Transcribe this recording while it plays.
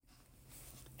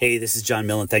Hey, this is John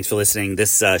Millen. Thanks for listening.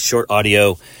 This short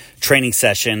audio training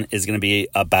session is going to be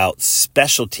about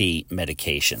specialty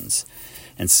medications.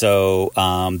 And so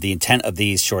the intent of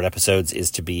these short episodes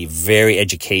is to be very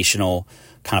educational,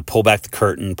 kind of pull back the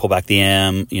curtain, pull back the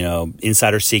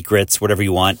insider secrets, whatever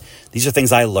you want. These are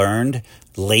things I learned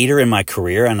later in my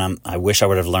career, and I wish I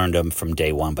would have learned them from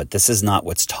day one, but this is not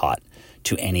what's taught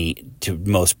to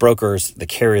most brokers. The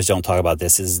carriers don't talk about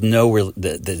this.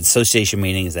 The association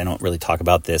meetings, they don't really talk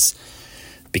about this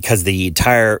because the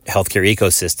entire healthcare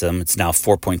ecosystem, it's now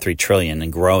 $4.3 trillion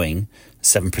and growing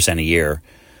 7% a year,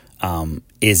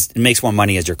 it makes more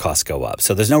money as your costs go up.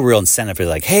 So there's no real incentive for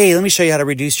like, hey, let me show you how to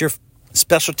reduce your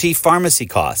specialty pharmacy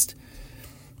cost.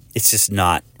 It's just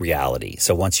not reality.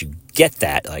 So once you get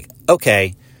that, like,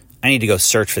 okay, I need to go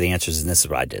search for the answers, and this is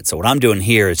what I did. So what I'm doing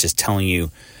here is just telling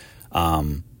you,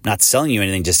 not selling you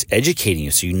anything, just educating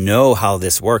you so you know how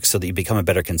this works so that you become a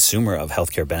better consumer of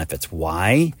healthcare benefits.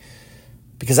 Why?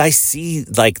 Because I see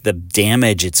like the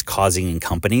damage it's causing in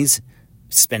companies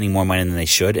spending more money than they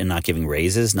should and not giving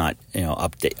raises, not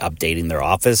updating their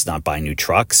office, not buying new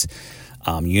trucks,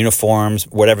 uniforms,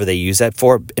 whatever they use that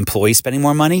for. Employees spending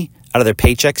more money out of their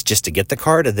paychecks just to get the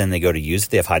card, and then they go to use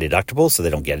it. They have high deductibles, so they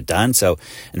don't get it done.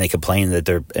 And they complain that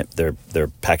their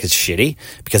package is shitty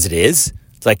because it is.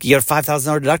 It's like you got a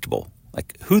 $5,000 deductible.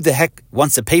 Like who the heck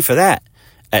wants to pay for that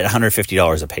at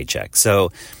 $150 a paycheck?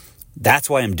 So that's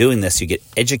why I'm doing this. You get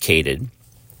educated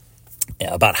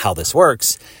about how this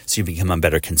works, so you become a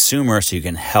better consumer, so you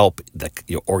can help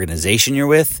your organization you're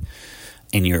with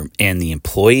and the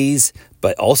employees,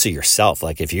 but also yourself.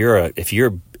 Like if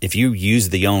you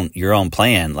use your own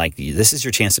plan, like this is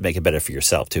your chance to make it better for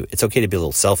yourself too. It's okay to be a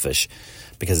little selfish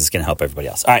because it's going to help everybody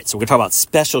else. All right, so we're going to talk about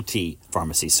specialty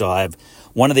pharmacy. So I have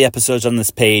one of the episodes on this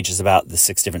page is about the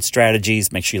 6 different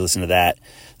strategies. Make sure you listen to that.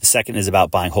 The second is about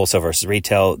buying wholesale versus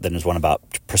retail. Then there's one about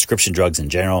prescription drugs in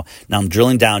general. Now I'm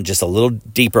drilling down just a little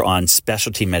deeper on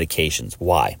specialty medications.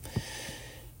 Why?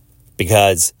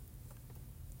 Because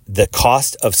the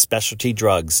cost of specialty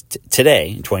drugs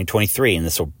today in 2023, and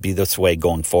this will be this way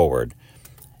going forward,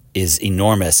 is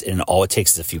enormous, and all it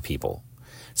takes is a few people.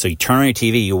 So you turn on your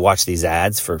TV, you watch these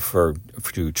ads for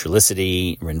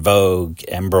Trulicity, Rinvoq,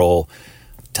 Enbrel,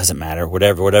 doesn't matter,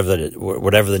 whatever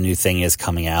the new thing is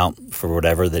coming out for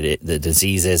whatever the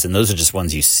disease is, and those are just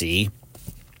ones you see.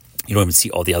 You don't even see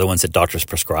all the other ones that doctors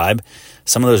prescribe.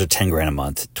 Some of those are $10,000 a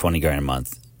month, $20,000 a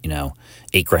month,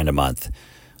 $8,000 a month,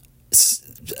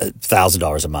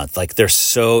 $1,000 a month. Like they're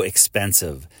so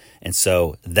expensive. And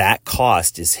so that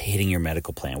cost is hitting your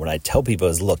medical plan. What I tell people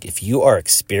is, look, if you are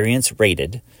experience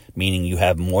rated, meaning you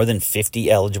have more than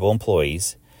 50 eligible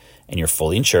employees and you're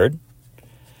fully insured,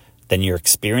 then you're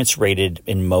experience rated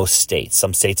in most states.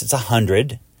 Some states it's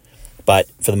 100, but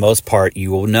for the most part,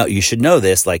 you should know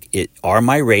this. Like, are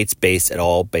my rates based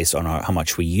on how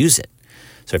much we use it?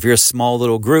 So if you're a small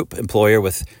little group employer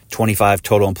with 25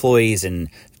 total employees and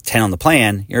 10 on the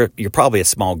plan, you're probably a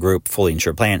small group, fully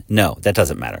insured plan. No, that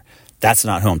doesn't matter. That's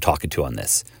not who I'm talking to on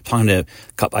this.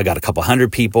 I got a couple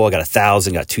hundred people, I got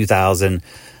 1,000, got 2,000,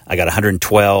 I got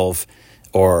 112,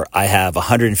 or I have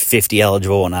 150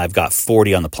 eligible and I've got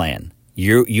 40 on the plan.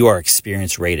 You are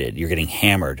experience rated. You're getting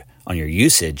hammered on your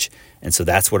usage. And so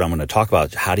that's what I'm going to talk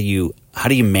about. How do you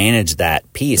manage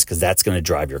that piece? Because that's going to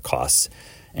drive your costs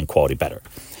and quality better.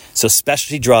 So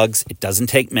specialty drugs, it doesn't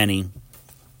take many.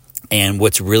 And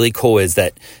what's really cool is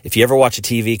that if you ever watch a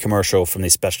TV commercial from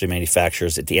these specialty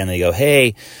manufacturers, at the end they go,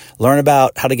 hey, learn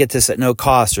about how to get this at no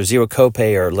cost or zero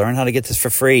copay, or learn how to get this for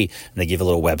free. And they give a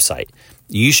little website.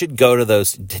 You should go to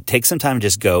those, take some time and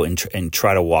just go and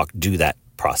try to do that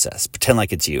process. Pretend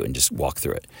like it's you and just walk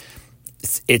through it.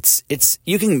 It's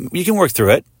you can work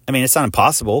through it. I mean, it's not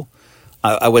impossible.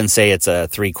 I wouldn't say it's a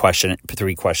three question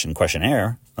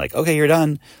questionnaire. Like, okay, you're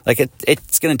done. Like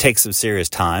it's going to take some serious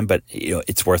time, but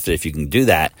it's worth it if you can do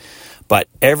that. But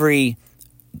every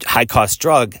high cost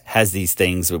drug has these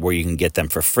things where you can get them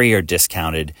for free or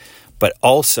discounted. But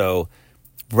also,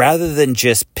 rather than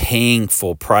just paying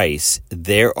full price,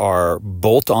 there are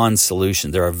bolt-on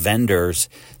solutions. There are vendors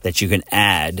that you can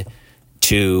add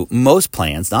to most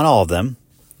plans, not all of them.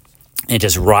 It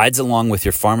just rides along with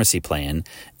your pharmacy plan.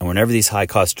 And whenever these high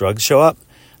cost drugs show up,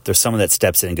 there's someone that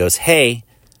steps in and goes, hey,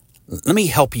 let me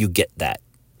help you get that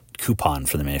coupon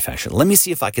from the manufacturer. Let me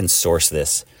see if I can source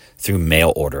this through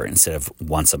mail order instead of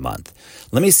once a month.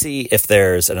 Let me see if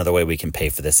there's another way we can pay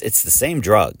for this. It's the same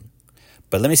drug,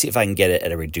 but let me see if I can get it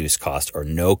at a reduced cost or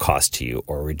no cost to you,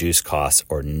 or reduced cost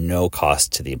or no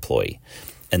cost to the employee.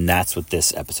 And that's what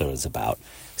this episode is about.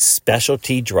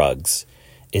 Specialty drugs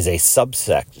is a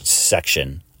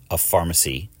subsection of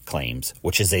pharmacy claims,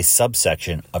 which is a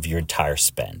subsection of your entire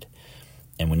spend.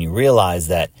 And when you realize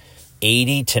that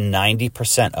 80 to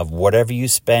 90% of whatever you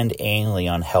spend annually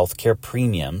on healthcare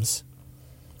premiums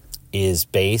is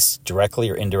based directly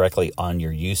or indirectly on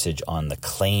your usage on the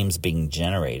claims being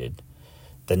generated,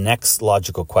 the next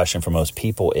logical question for most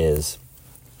people is,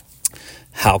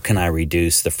 how can I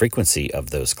reduce the frequency of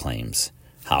those claims?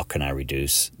 How can I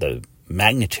reduce the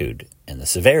magnitude and the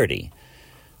severity?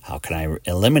 How can I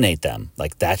eliminate them?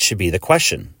 Like, that should be the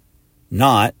question,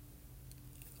 not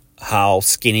how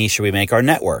skinny should we make our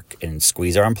network and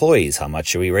squeeze our employees? How much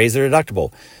should we raise their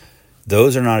deductible?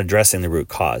 Those are not addressing the root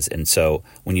cause. And so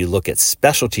when you look at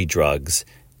specialty drugs,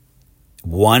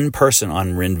 one person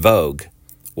on Rinvoq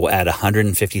will add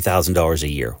 $150,000 a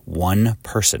year. One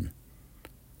person.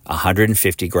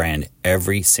 $150,000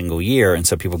 every single year. And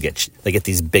so people get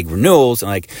these big renewals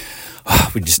and like,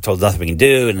 oh, we just told nothing we can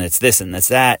do, and it's this and it's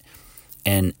that.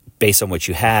 And based on what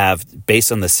you have,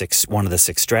 based on one of the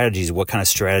 6 strategies, what kind of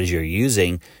strategy you're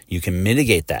using, you can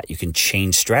mitigate that. You can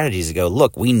change strategies and go,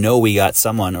 look, we know we got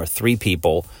someone or 3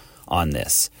 people on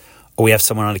this, or we have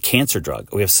someone on a cancer drug,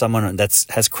 or we have someone that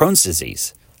has Crohn's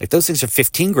disease. Like, those things are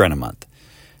 $15,000 a month.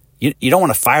 You don't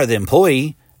want to fire the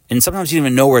employee, and sometimes you don't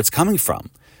even know where it's coming from.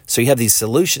 So you have these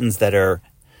solutions that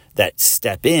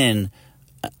step in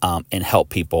and help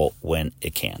people when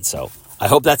it can. So I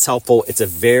hope that's helpful. It's a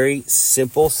very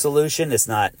simple solution. It's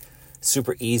not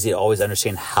super easy to always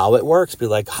understand how it works. Be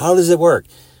like, how does it work?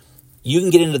 You can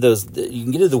get into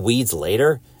the weeds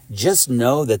later. Just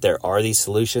know that there are these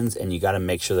solutions and you got to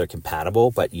make sure they're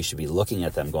compatible, but you should be looking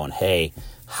at them going, hey,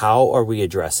 how are we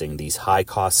addressing these high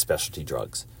cost specialty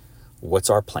drugs? What's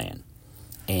our plan?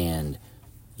 And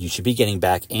you should be getting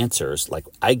back answers like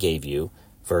I gave you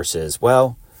versus,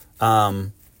 well,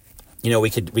 we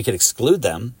could exclude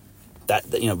them.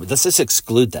 Let's just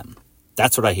exclude them.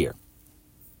 That's what I hear.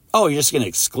 Oh, you're just going to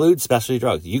exclude specialty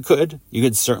drugs? You could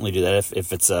certainly do that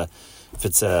if it's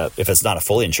not a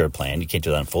fully insured plan. You can't do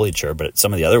that on fully insured, but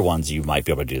some of the other ones you might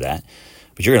be able to do that.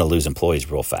 But you're going to lose employees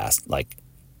real fast. Like,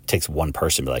 it takes one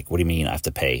person to be like, what do you mean I have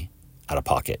to pay out of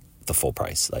pocket the full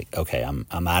price? Like, okay,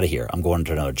 I'm out of here. I'm going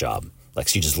to another job. Like,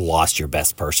 so you just lost your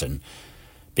best person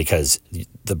because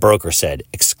the broker said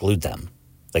exclude them.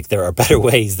 Like, there are better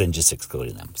ways than just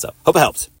excluding them. So hope it helps.